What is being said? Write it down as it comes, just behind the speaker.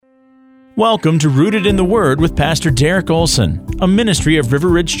Welcome to Rooted in the Word with Pastor Derek Olson, a ministry of River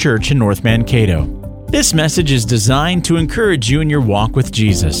Ridge Church in North Mankato. This message is designed to encourage you in your walk with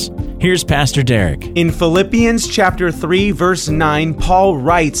Jesus. Here's Pastor Derek. In Philippians chapter 3, verse 9, Paul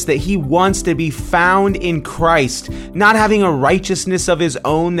writes that he wants to be found in Christ, not having a righteousness of his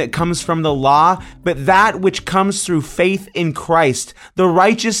own that comes from the law, but that which comes through faith in Christ, the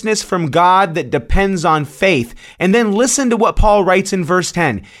righteousness from God that depends on faith. And then listen to what Paul writes in verse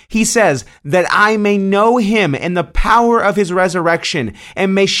 10. He says, that I may know him and the power of his resurrection,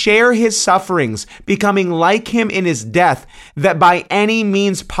 and may share his sufferings, becoming like him in his death, that by any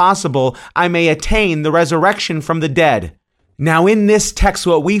means possible I may attain the resurrection from the dead. Now in this text,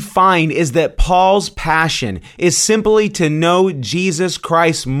 what we find is that Paul's passion is simply to know Jesus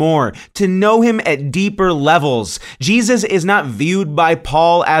Christ more, to know him at deeper levels. Jesus is not viewed by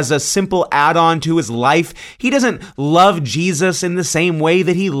Paul as a simple add-on to his life. He doesn't love Jesus in the same way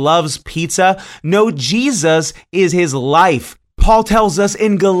that he loves pizza. No, Jesus is his life. Paul tells us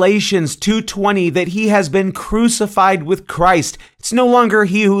in Galatians 2:20 that he has been crucified with Christ. It's no longer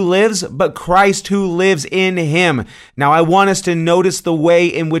he who lives, but Christ who lives in him. Now, I want us to notice the way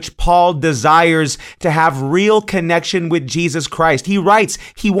in which Paul desires to have real connection with Jesus Christ. He writes,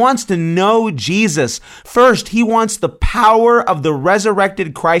 he wants to know Jesus. First, he wants the power of the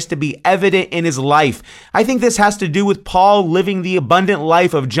resurrected Christ to be evident in his life. I think this has to do with Paul living the abundant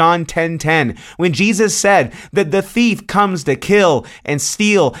life of John 10:10, when Jesus said that the thief comes to kill and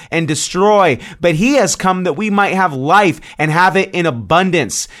steal and destroy, but he has come that we might have life and have it in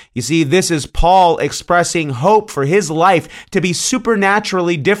abundance. You see, this is Paul expressing hope for his life to be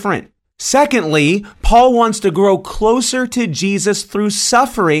supernaturally different. Secondly, Paul wants to grow closer to Jesus through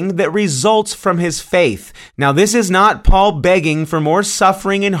suffering that results from his faith. Now, this is not Paul begging for more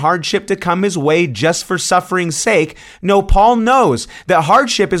suffering and hardship to come his way just for suffering's sake. No, Paul knows that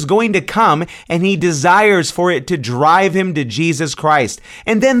hardship is going to come, and he desires for it to drive him to Jesus Christ.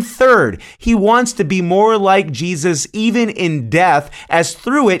 And then third, he wants to be more like Jesus even in death, as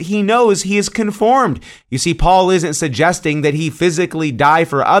through it he knows he is conformed. You see, Paul isn't suggesting that he physically die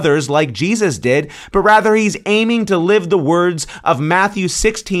for others like Jesus did, but rather he's aiming to live the words of Matthew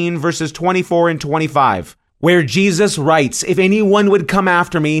 16, verses 24 and 25, where Jesus writes, if anyone would come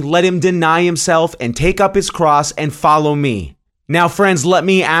after me, let him deny himself and take up his cross and follow me. Now, friends, let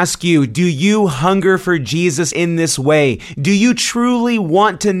me ask you, do you hunger for Jesus in this way? Do you truly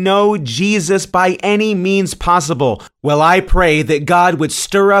want to know Jesus by any means possible? Well, I pray that God would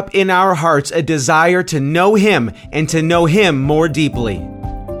stir up in our hearts a desire to know him and to know him more deeply.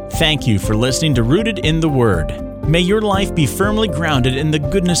 Thank you for listening to Rooted in the Word. May your life be firmly grounded in the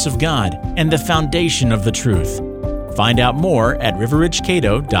goodness of God and the foundation of the truth. Find out more at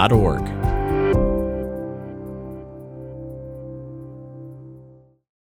riverridgecato.org.